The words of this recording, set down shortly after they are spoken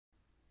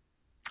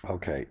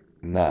Okay,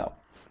 now,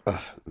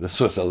 this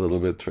was a little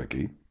bit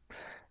tricky.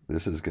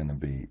 This is going to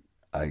be,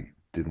 I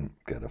didn't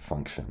get a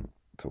function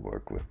to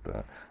work with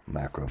the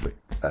macro,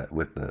 but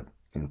with the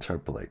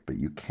interpolate, but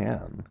you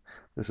can.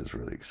 This is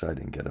really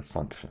exciting, get a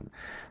function.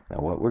 Now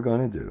what we're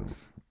going to do,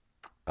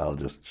 I'll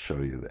just show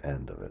you the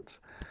end of it.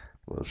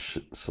 We'll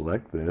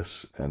select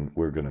this, and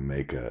we're going to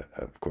make,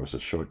 of course, a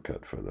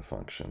shortcut for the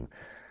function,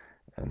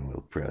 and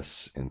we'll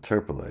press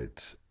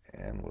interpolate,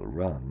 and we'll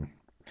run.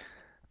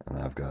 And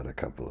I've got a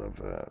couple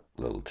of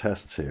little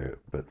tests here,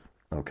 but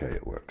okay,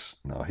 it works.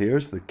 Now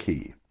here's the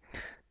key.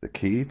 The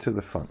key to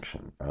the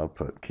function. I'll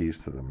put keys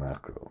to the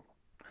macro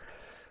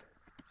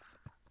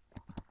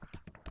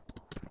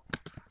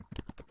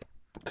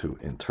to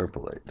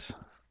interpolate.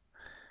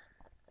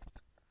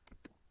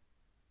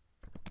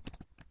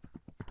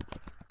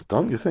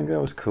 Don't you think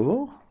that was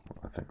cool?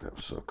 I think that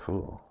was so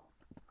cool.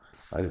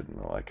 I didn't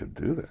know I could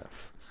do that.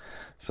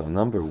 So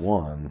number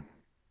one,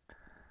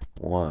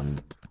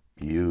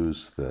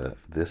 use the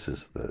this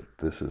is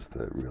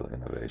the real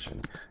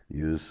innovation.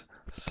 Use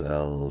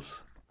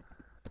cells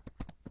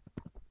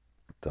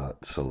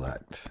dot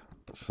select.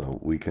 So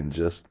we can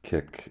just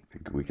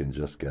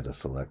get a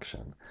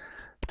selection.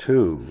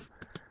 Two,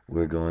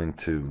 we're going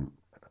to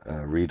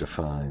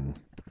redefine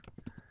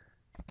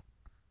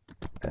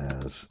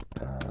as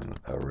an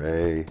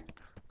array.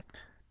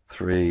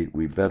 Three,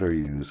 we better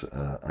use,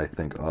 I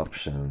think,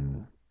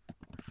 option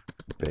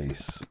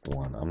base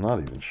one. I'm not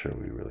even sure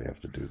we really have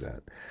to do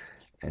that.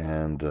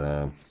 And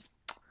uh,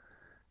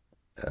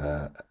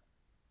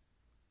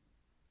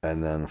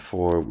 and then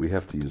four, we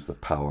have to use the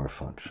power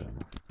function.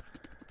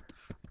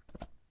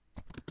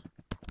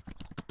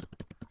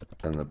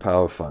 And the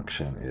power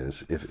function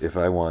is, if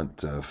I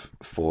want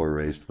 4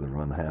 raised to the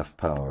 1/2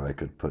 power, I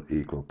could put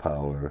equal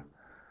power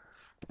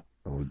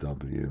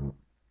OW,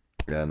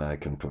 and I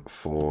can put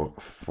 4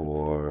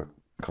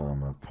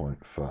 comma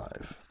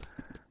 0.5.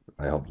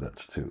 I hope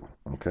that's 2,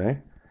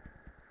 okay?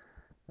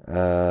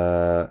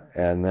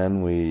 And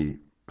then we,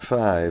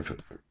 5,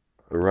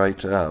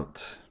 write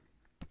out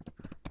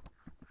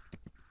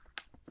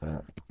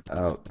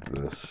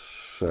the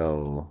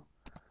cell,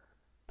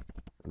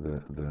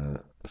 the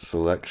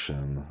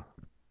selection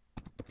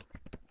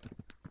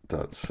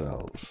dot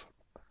cells.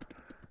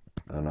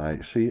 And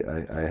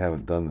I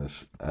haven't done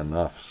this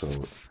enough, so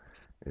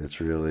it's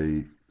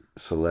really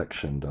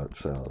selection dot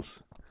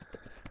cells.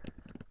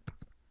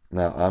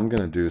 Now I'm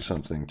going to do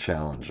something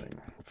challenging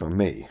for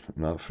me,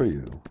 not for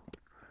you.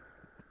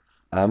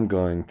 I'm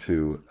going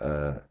to,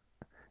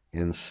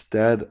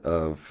 instead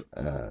of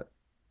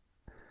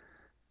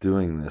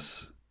doing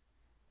this,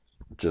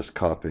 just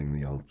copying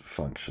the old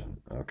function,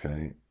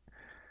 okay,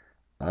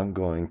 I'm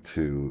going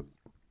to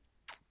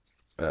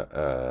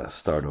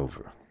start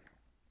over.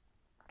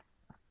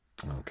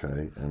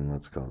 Okay, and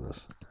let's call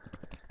this.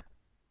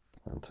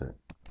 That's it.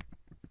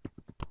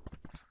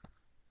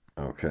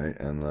 Okay,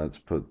 and let's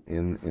put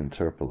in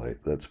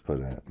interpolate. Let's put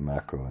a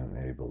macro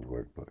enabled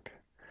workbook.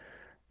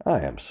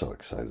 I am so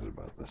excited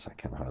about this. I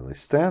can hardly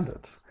stand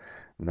it.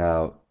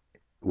 Now,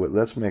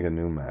 let's make a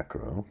new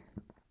macro.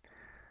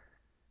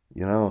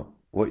 You know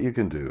what you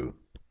can do?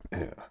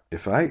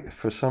 If I,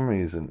 for some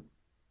reason,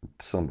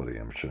 somebody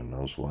I'm sure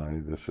knows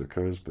why this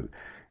occurs, but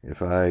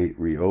if I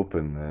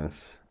reopen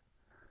this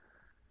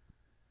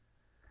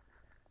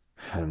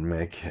and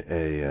make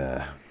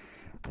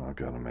I'm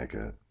gonna make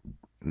a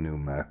new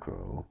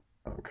macro,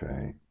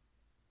 okay,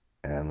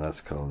 and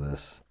let's call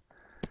this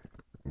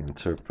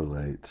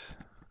interpolate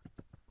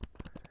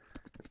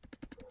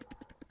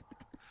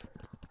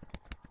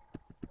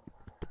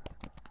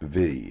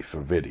V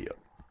for video.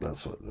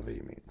 That's what the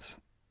V means.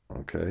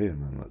 Okay,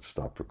 and then let's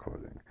stop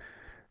recording.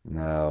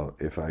 Now,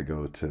 if I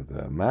go to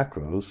the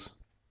macros,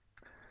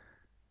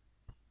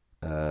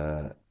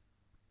 uh,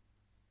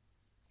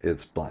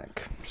 it's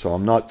blank. So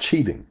I'm not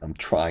cheating. I'm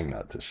trying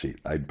not to cheat.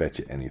 I bet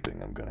you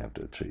anything I'm going to have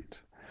to cheat.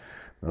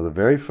 Now, the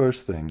very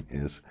first thing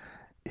is,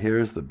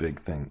 here's the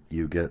big thing.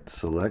 You get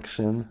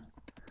selection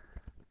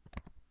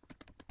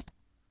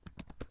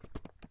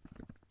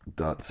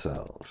dot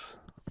cells.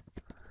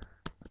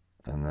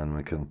 And then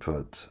we can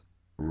put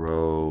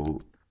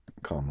row,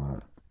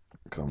 comma,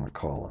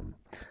 column.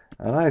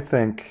 And I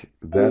think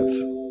that's,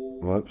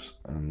 whoops,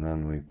 and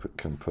then we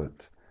can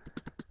put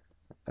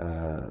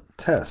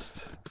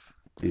test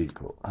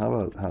equal. How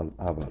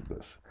about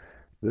this?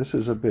 This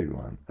is a big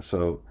one.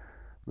 So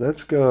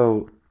let's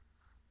go,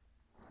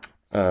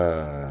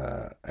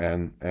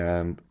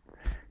 and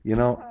you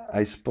know,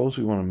 I suppose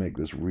we want to make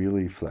this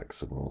really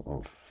flexible.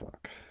 Oh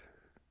fuck.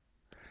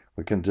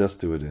 We can just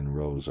do it in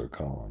rows or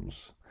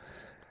columns.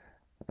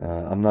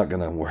 I'm not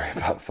gonna worry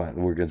about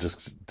finding. We're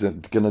just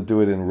gonna do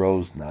it in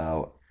rows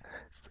now.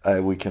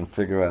 We can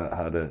figure out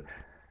how to.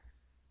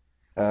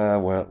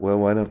 Well,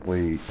 why don't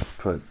we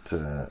put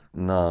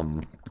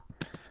num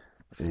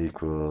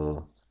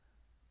equal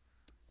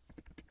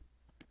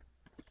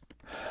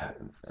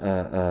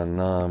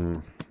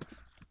num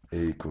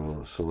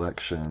equal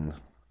selection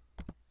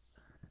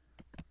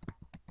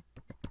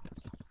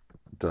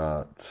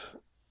dot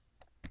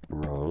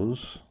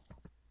rows,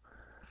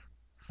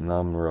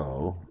 num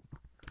row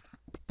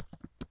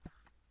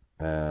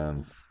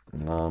and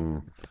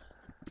num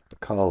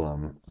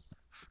column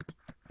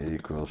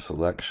equals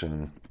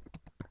selection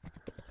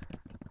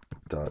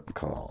dot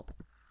col.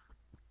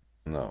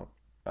 No,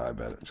 I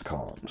bet it's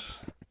columns.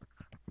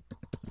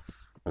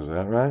 Is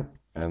that right?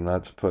 And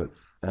let's put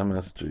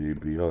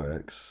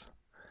msgbox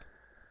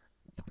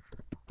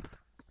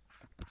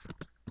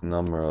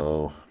num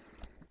row,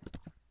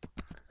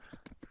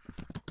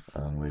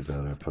 and we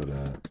better put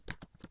a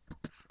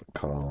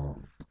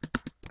column.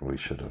 We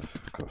should have,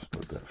 of course,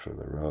 put that for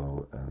the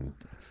row, and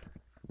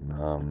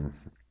num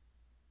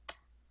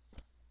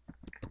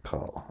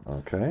col.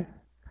 Okay,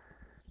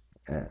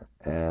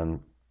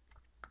 and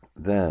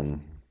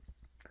then,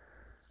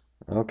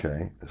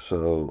 okay,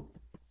 so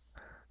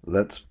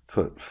let's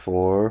put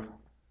for,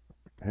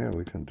 here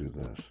we can do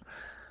this,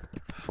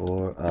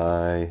 for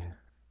I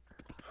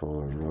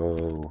for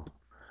row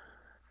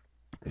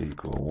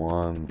equal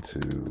 1 to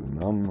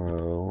num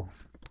row,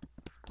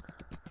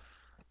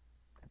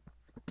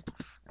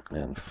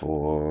 and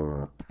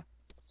for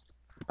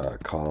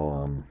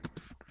column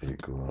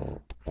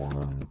equal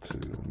 1 to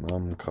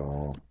num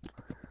col.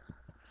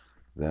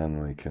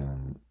 Then we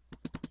can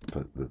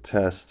put the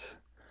test,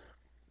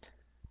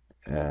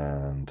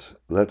 and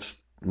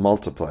let's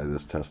multiply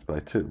this test by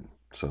 2.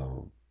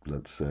 So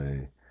let's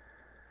say,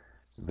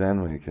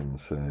 then we can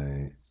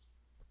say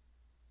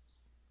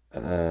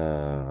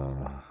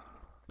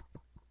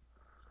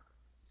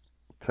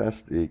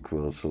test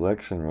equals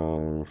selection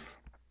rows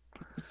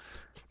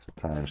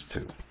times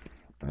 2.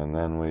 And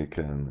then we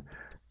can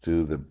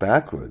do the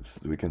backwards.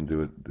 We can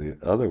do it the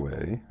other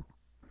way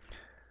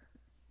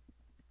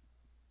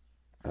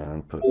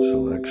and put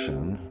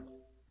selection.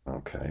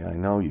 Okay, I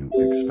know you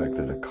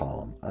expected a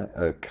column.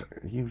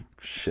 You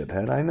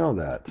shithead, I know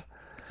that.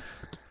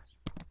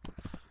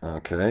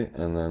 Okay,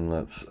 and then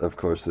let's, of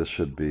course, this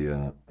should be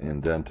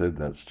indented.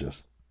 That's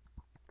just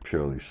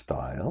purely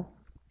style.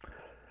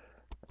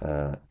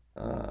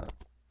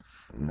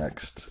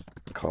 Next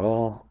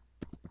call.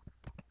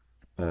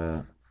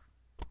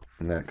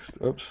 Next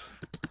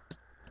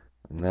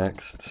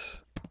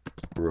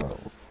row.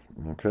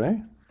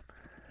 Okay,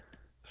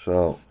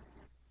 so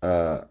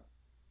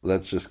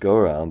let's just go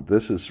around.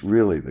 This is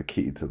really the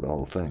key to the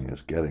whole thing,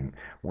 is getting,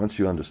 once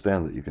you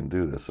understand that you can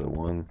do this, so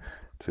 1,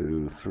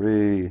 2,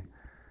 3,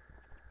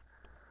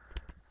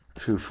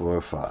 2,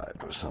 4, 5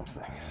 or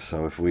something.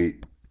 So if we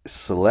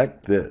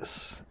select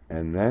this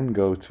and then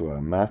go to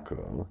our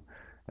macro,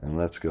 and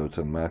let's go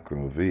to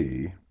macro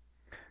V,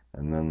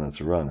 and then let's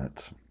run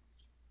it.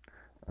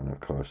 And of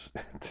course,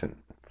 it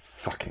didn't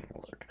fucking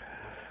work.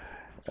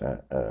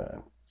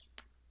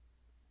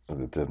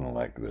 It didn't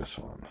like this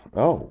one.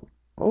 Oh,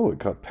 it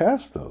got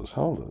past those.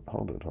 Hold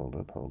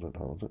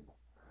it.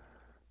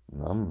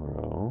 Num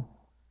row.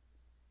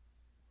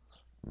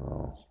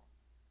 No.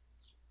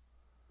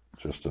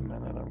 Just a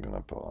minute, I'm going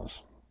to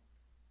pause.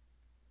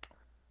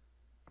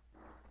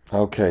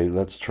 Okay,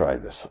 let's try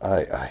this.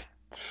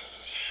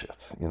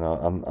 Shit. You know,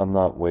 I'm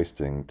not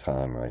wasting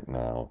time right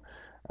now.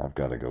 I've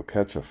got to go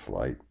catch a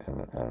flight,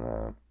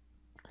 and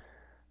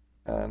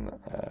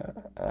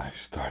I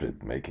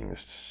started making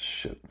this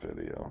shit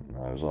video. And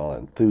I was all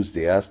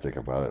enthusiastic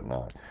about it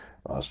now.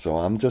 So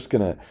I'm just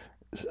going to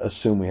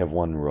assume we have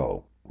one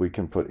row. We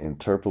can put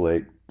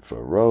interpolate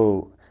for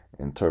row,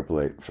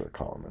 interpolate for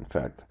column. In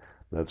fact,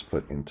 let's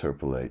put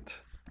interpolate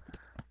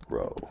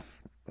row.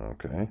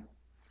 Okay.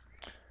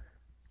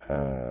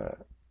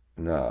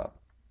 Now,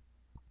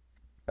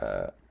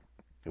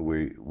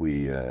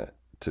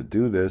 to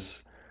do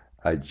this,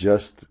 I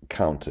just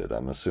counted.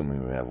 I'm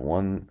assuming we have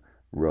one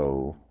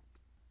row.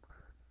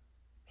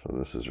 So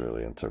this is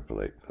really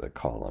interpolate the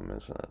column,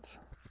 isn't it?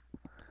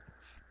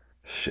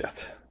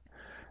 Shit.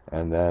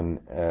 And then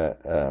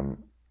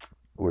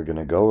we're going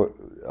to go,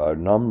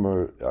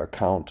 our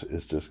count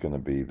is just going to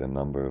be the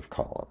number of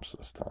columns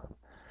this time.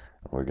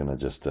 We're going to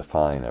just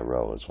define a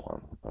row as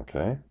one,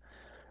 okay?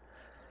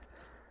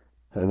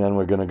 And then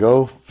we're going to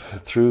go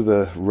through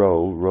the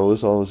row. Row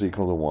is always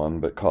equal to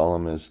 1, but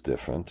column is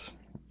different.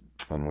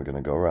 And we're going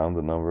to go around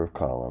the number of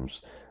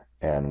columns,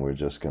 and we're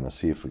just going to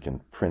see if we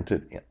can print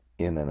it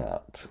in and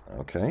out,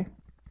 okay?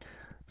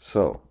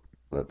 So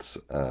let's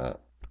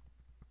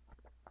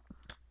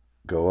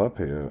go up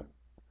here,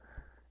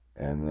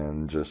 and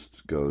then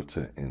just go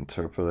to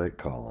interpolate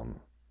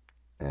column,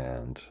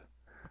 and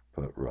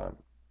put run.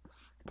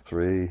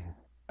 3,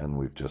 and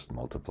we've just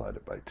multiplied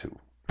it by 2.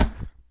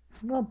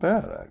 Not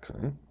bad,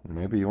 actually.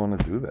 Maybe you want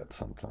to do that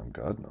sometime.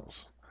 God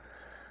knows.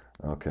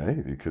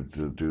 Okay, you could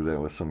do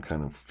that with some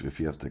kind of, if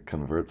you have to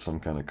convert some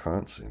kind of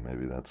currency,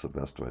 maybe that's the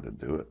best way to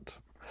do it.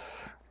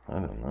 I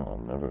don't know.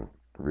 I've never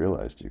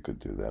realized you could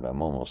do that.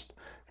 I'm almost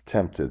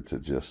tempted to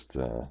just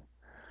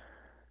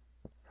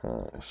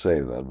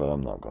save that, but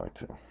I'm not going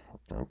to.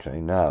 Okay,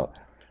 now,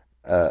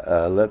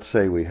 let's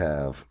say we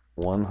have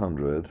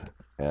 100,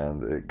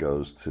 and it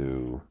goes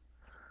to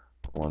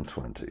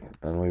 120.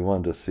 And we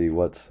want to see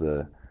what's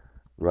the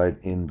right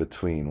in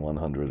between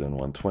 100 and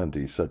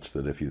 120, such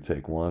that if you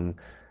take 1,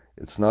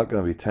 it's not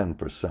going to be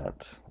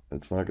 10%.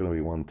 It's not going to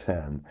be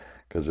 110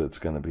 because it's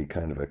going to be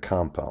kind of a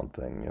compound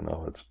thing, you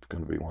know. It's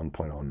going to be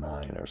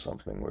 1.09 or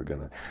something. We're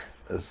going to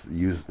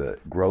use the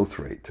growth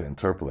rate to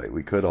interpolate.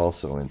 We could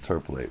also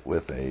interpolate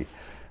with a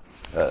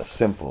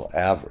simple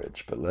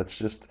average, but let's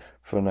just,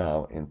 for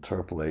now,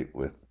 interpolate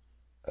with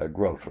a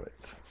growth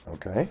rate,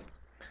 okay?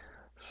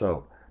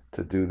 So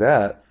to do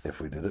that,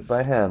 if we did it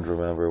by hand,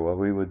 remember what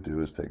we would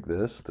do is take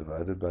this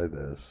divided by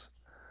this.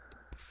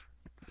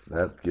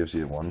 That gives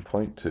you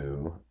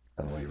 1.2,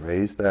 and we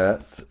raise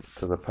that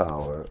to the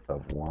power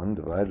of 1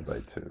 divided by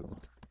 2.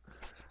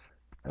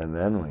 And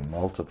then we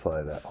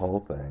multiply that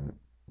whole thing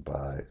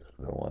by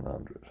the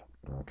 100.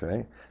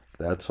 Okay?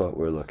 That's what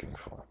we're looking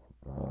for.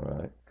 All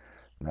right?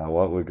 Now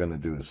what we're going to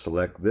do is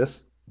select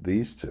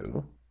these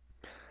two,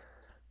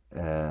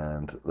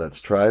 and let's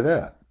try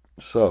that.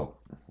 So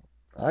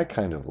I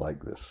kind of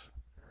like this.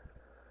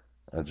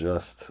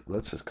 Adjust,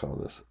 let's just call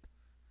this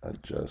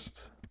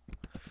adjust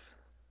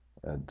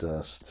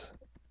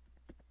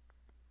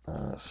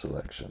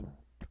selection.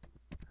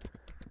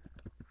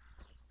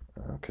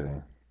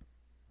 Okay.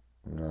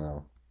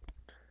 Now,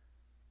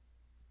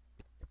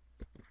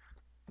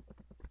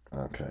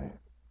 okay.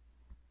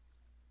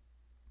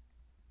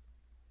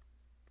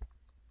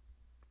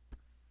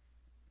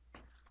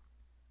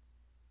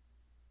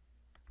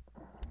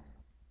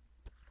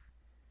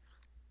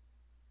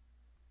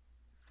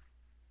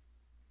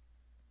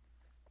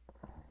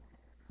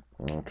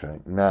 Okay.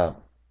 Now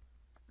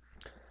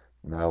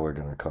we're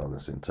going to call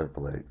this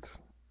interpolate.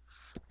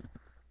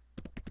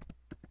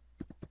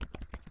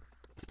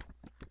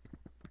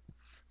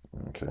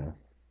 Okay.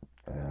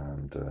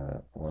 And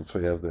once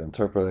we have the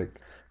interpolate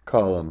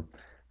column,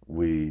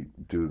 we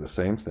do the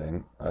same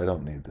thing. I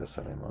don't need this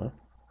anymore.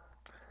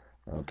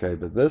 Okay,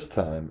 but this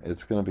time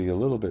it's going to be a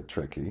little bit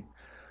tricky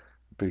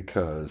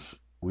because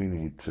we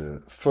need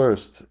to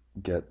first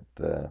get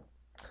the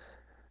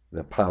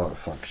power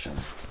function.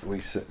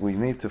 We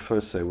need to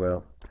first say,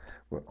 well,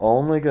 we're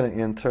only going to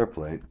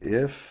interpolate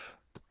if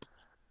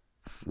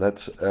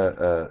let's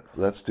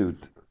do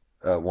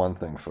one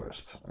thing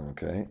first.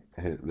 Okay,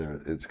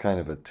 it's kind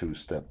of a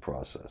two-step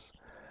process.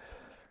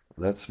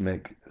 Let's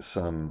make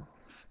something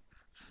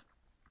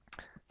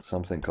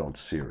called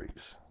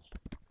series.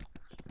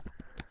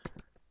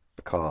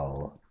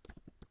 Call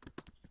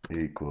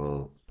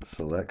equal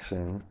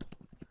selection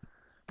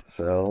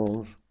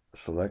cells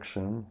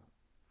selection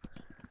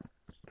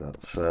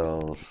dot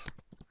cells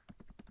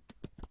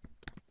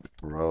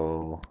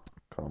row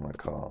comma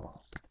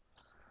call.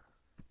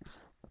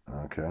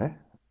 Okay,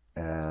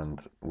 and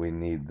we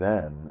need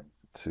then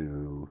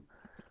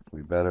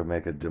we better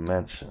make a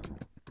dimension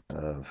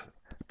of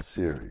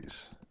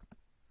series,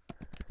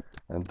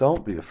 and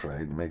don't be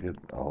afraid, make it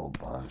a whole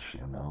bunch,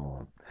 you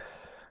know.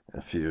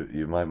 If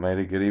you might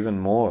get even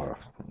more.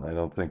 I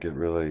don't think it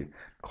really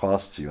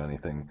costs you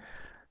anything.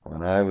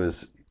 When I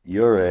was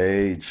your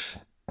age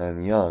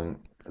and young,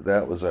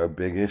 that was our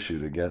big issue,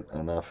 to get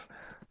enough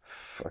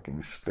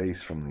fucking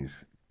space from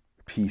these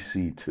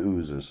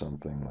PC2s or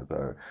something with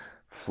our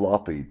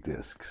floppy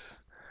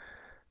disks.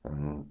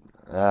 And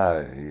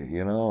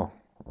you know,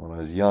 when I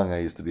was young, I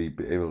used to be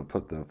able to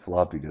put the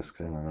floppy disks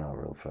in and out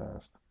real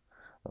fast.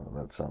 Oh,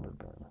 that sounded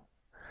bad.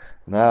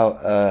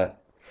 Now,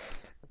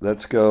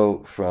 let's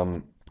go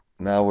from,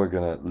 now we're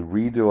going to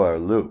redo our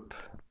loop,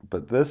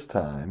 but this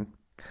time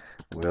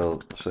we'll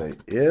say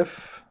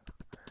if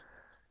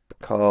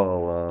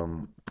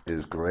column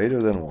is greater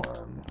than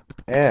 1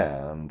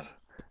 and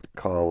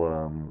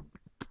column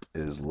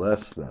is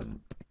less than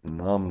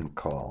num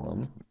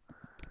column,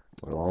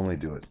 we'll only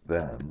do it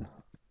then,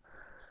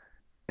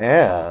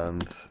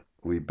 and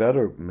we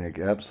better make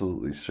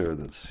absolutely sure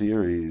that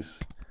series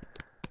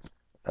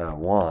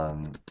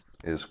 1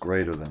 is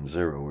greater than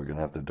 0. We're going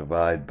to have to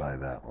divide by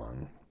that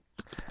one.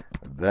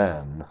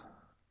 Then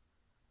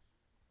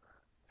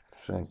I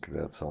think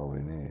that's all we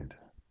need.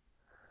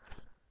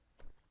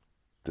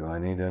 Do I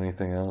need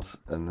anything else?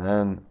 And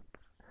then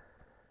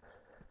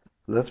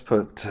let's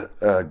put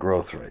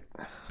growth rate.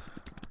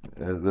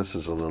 This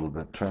is a little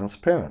bit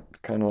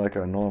transparent, kind of like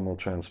our normal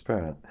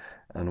transparent.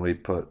 And we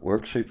put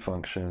worksheet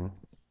function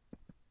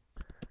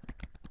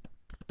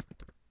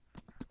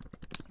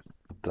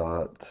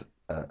dot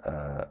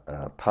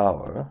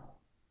power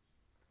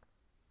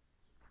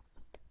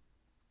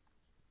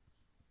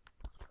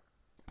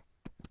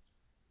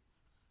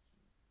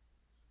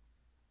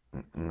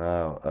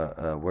now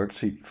a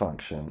worksheet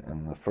function,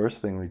 and the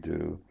first thing we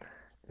do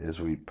is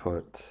we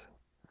put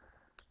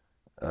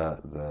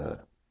the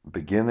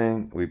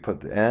beginning, we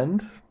put the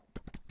end,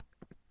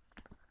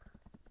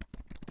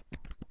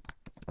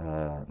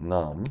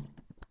 num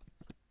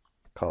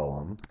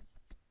column.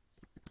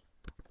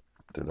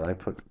 Did I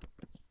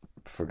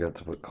forget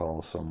to put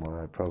call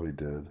somewhere? I probably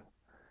did.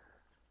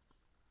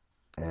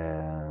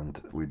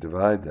 And we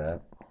divide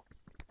that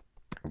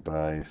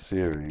by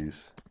series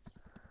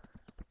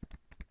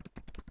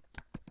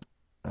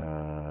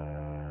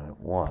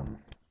 1.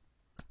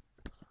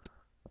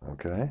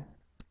 Okay,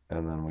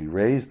 and then we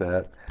raise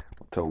that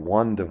to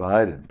 1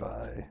 divided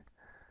by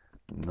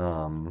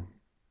num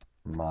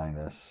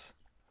minus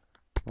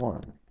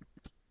 1.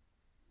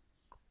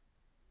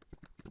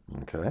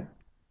 Okay.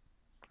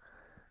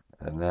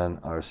 And then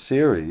our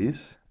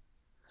series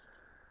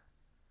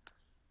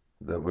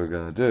that we're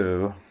going to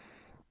do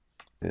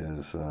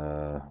is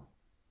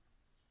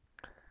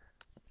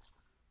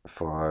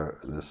for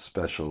this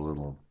special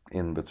little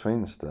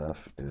in-between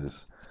stuff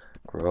is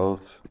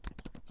growth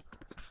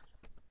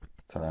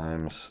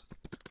times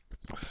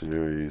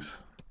series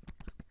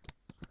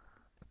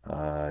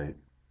I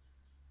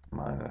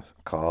minus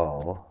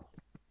call.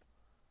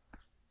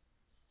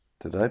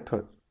 Did I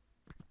put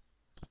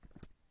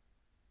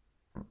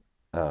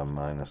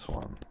minus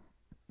 1?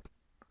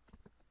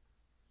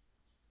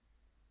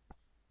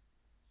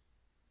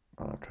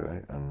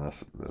 Okay, and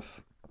this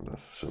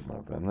shouldn't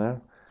have been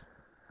there.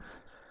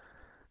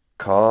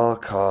 Call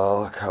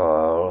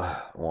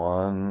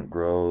 1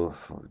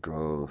 growth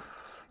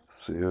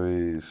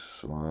series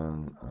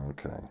 1.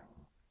 Okay.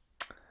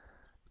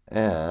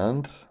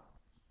 And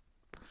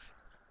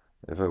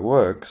if it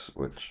works,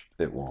 which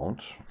it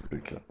won't,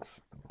 because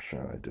I'm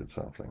sure I did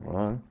something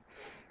wrong,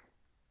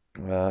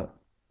 then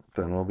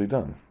we'll be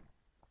done.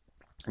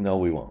 No,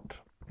 we won't.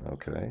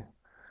 Okay.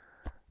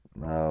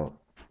 Now,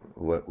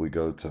 we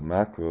go to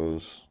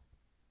macros,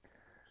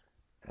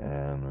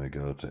 and we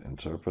go to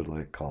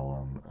interpolate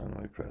column, and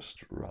we press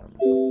run.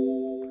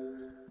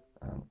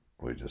 And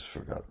we just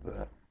forgot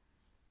that.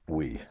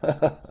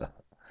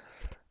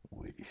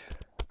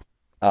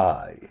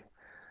 I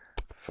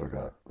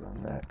forgot the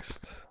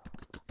next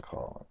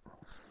column.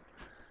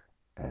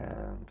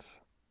 And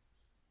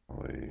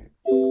we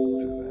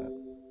do that.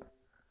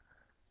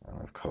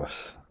 And of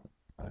course,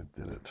 I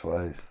did it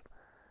twice.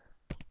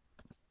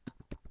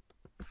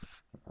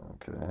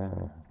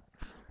 Okay.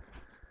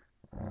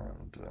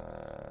 And,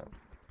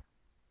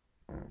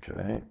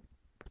 okay.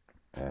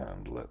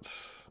 And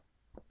let's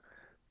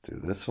do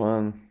this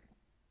one.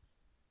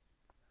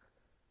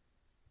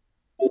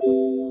 I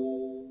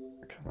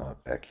cannot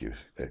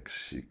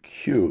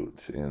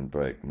execute in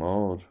break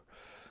mode.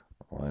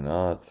 Why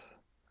not?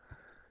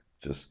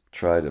 Just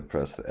try to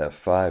press the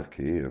F5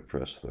 key or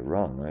press the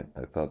run, right?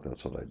 I thought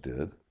that's what I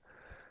did.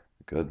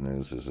 Good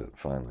news is it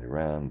finally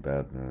ran.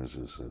 Bad news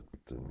is it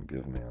didn't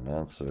give me an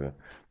answer.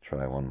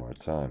 Try one more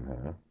time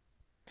here.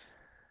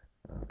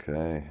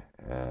 Okay,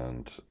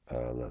 and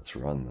let's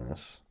run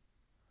this.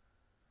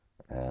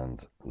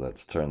 And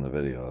let's turn the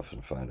video off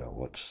and find out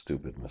what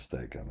stupid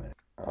mistake I made.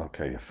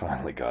 Okay, you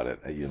finally got it.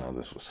 You know,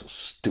 this was so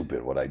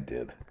stupid what I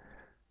did.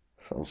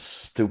 So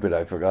stupid,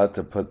 I forgot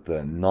to put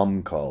the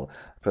num call.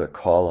 I put a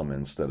column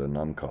instead of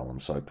num column.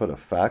 So I put a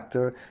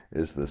factor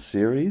is the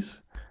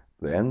series,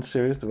 the end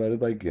series divided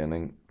by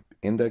beginning.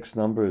 Index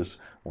number is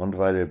 1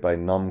 divided by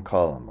num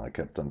column. I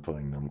kept on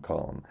putting num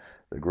column.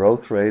 The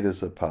growth rate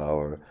is the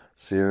power.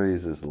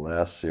 Series is the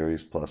last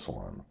series plus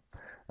 1.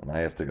 And I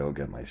have to go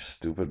get my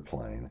stupid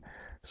plane.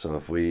 So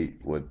if we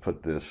would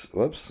put this,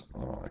 whoops,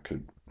 oh, I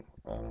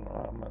don't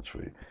know how much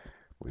we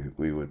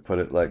would put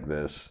it like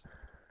this.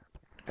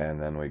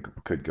 And then we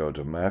could go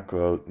to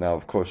macro. Now,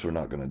 of course, we're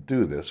not going to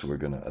do this. We're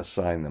going to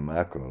assign the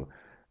macro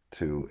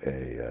to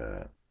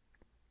a,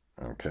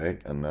 okay,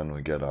 and then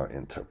we get our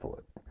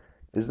interpolate.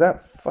 Is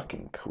that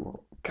fucking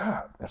cool?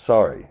 God,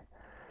 sorry.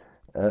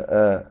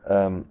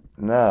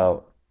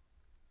 Now,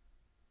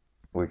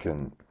 we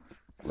can,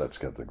 let's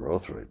get the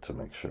growth rate to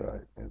make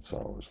sure it's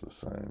always the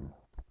same.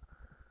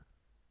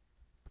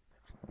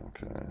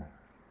 Okay.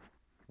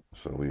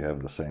 So we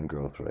have the same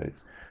growth rate.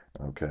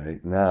 Okay.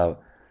 Now,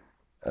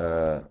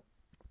 the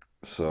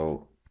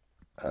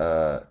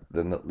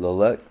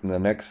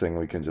next thing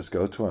we can just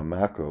go to a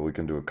macro. We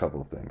can do a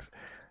couple of things.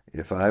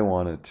 If I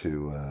wanted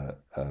to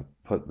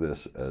put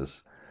this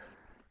as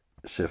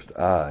Shift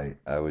I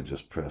would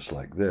just press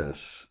like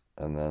this,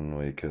 and then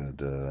we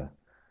could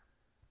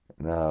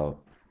now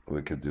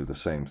we could do the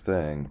same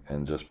thing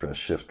and just press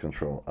Shift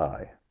Control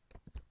I.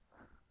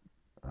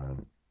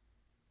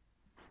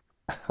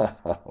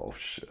 Oh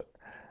shit!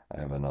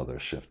 I have another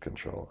Shift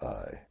Control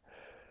I.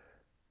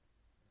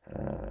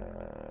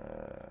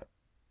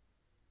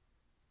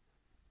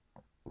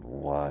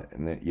 Why?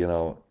 You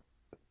know,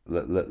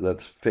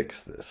 let's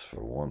fix this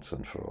for once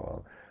and for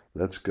all.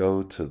 Let's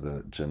go to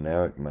the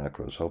generic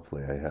macros.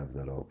 Hopefully I have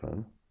that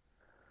open.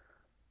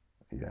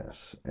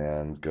 Yes,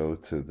 and go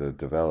to the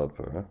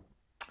developer,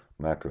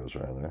 macros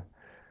rather,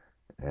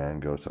 and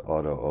go to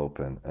auto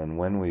open. And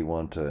when we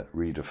want to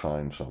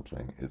redefine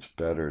something, it's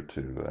better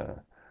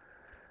to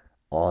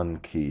on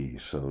key.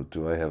 So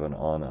do I have an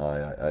on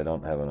I? I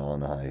don't have an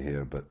on I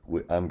here, but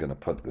I'm going to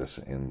put this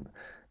in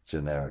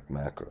generic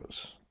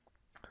macros.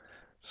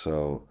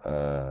 So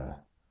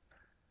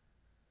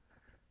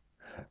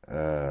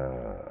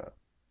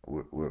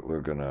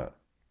we're going to,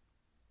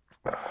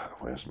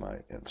 where's my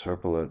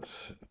interpolate?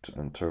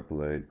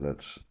 Interpolate,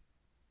 let's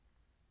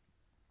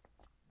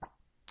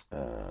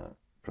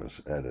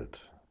press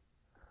edit.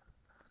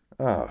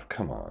 Oh,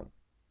 come on.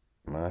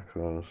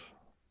 Macros.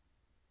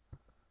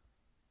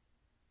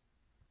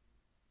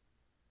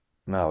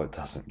 No, it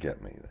doesn't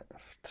get me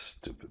that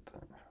stupid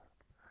thing.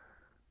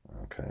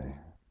 Okay.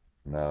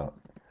 Now,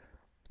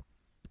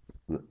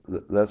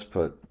 let's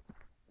put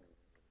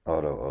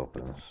auto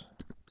opens.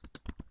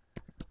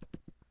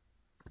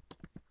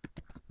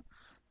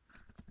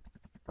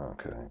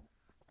 Okay.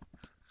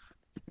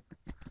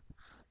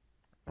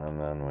 And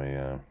then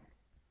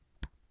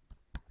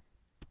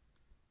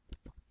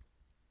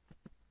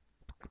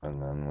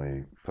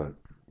we put,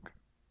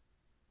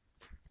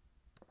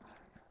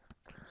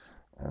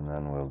 and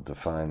then we'll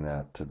define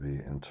that to be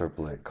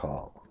interpolate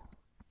call.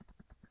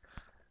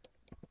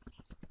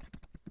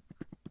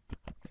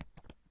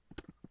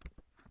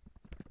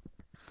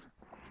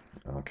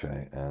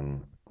 Okay,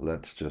 and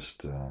let's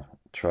just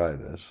try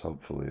this.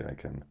 Hopefully I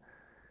can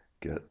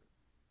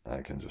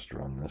just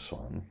run this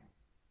one.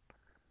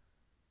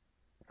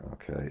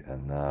 Okay,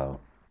 and now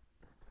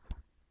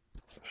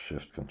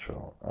Shift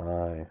Control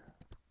I,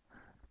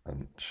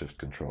 and Shift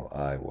Control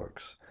I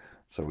works.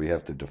 So we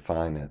have to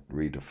define it,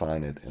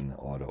 redefine it in the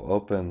auto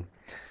open,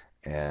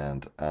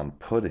 and I'm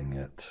putting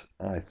it,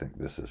 I think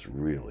this is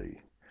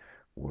really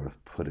worth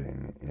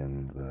putting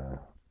in the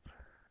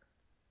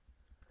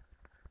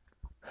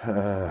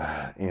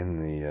in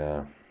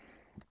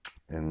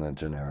the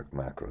generic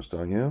macros,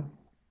 don't you?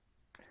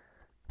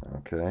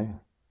 Okay.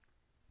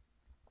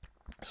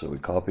 So we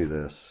copy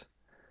this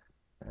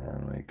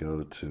and we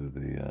go to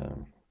the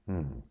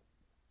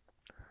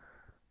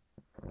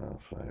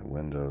I'll say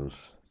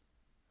Windows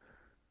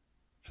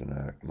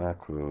generic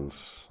macros.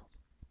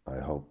 I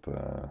hope.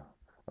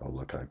 Oh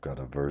look, I've got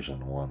a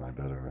version 1. I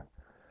better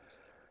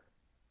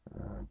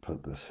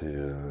put this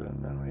here,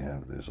 and then we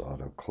have this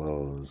auto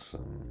close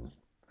and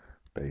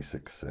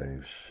basic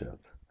save shit.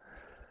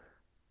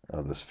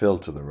 Oh, this fill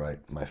to the right,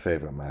 my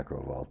favorite macro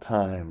of all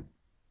time.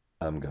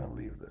 I'm going to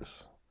leave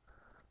this.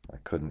 I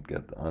couldn't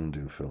get the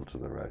undo fill to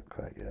the right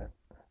quite yet.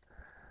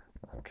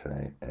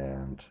 Okay,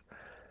 and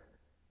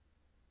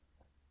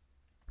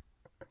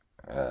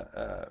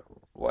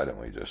why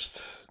don't we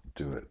just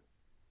do it?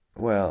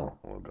 Well,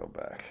 we'll go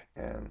back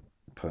and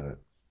put it.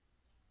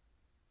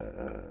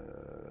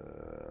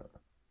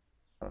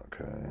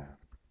 Okay.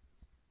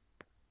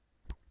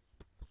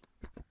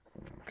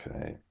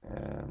 Okay,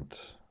 and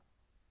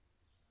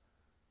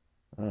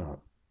oh,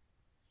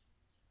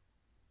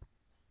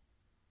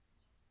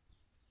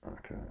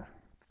 okay,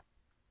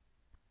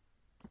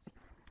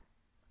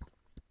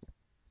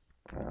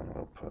 and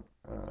we'll put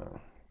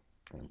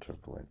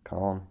interpolate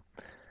column,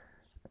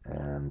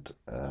 and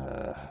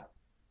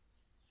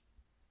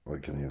we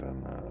can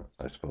even,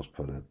 I suppose,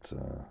 put it.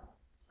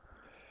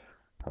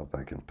 Hope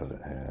I can put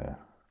it here.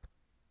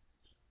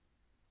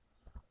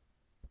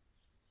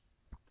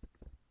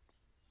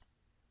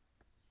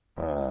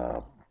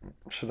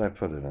 Should I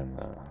put it in?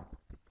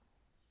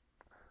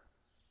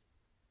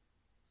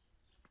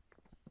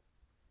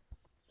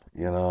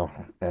 You know,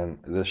 and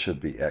this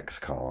should be X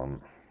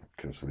column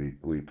because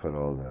we put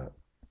all the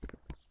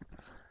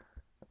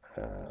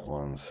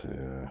ones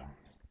here.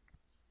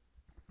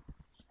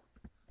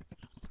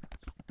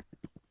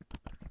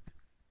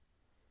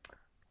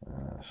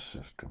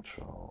 Shift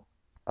Control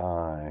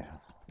I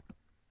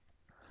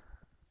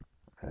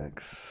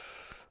X.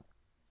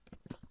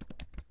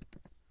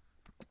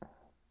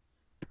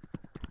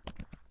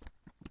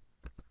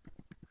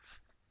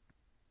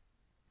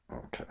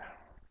 Okay.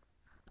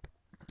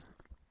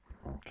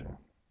 Okay.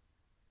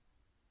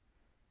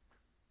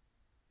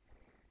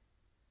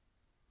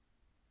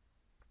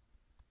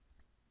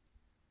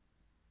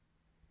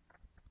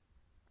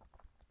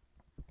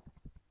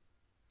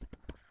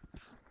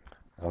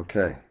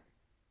 Okay.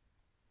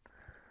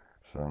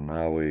 So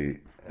now we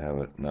have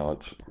it. Now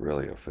it's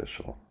really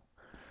official.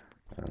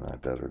 And I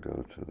better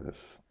go to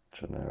this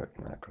generic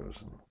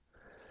macros and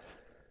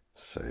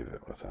save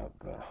it without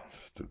the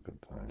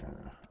stupid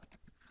thing.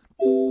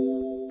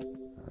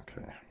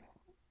 Okay.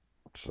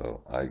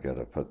 So I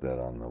gotta put that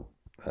on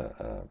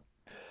the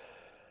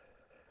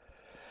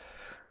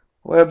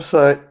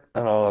website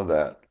and all of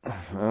that.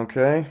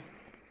 Okay.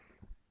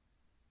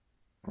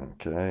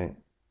 Okay.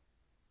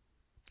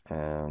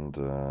 And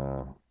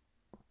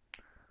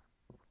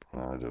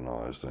I don't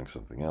know, I was doing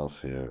something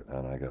else here,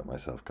 and I got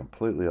myself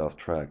completely off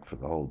track for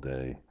the whole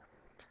day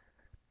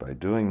by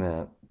doing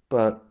that,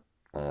 but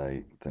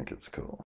I think it's cool.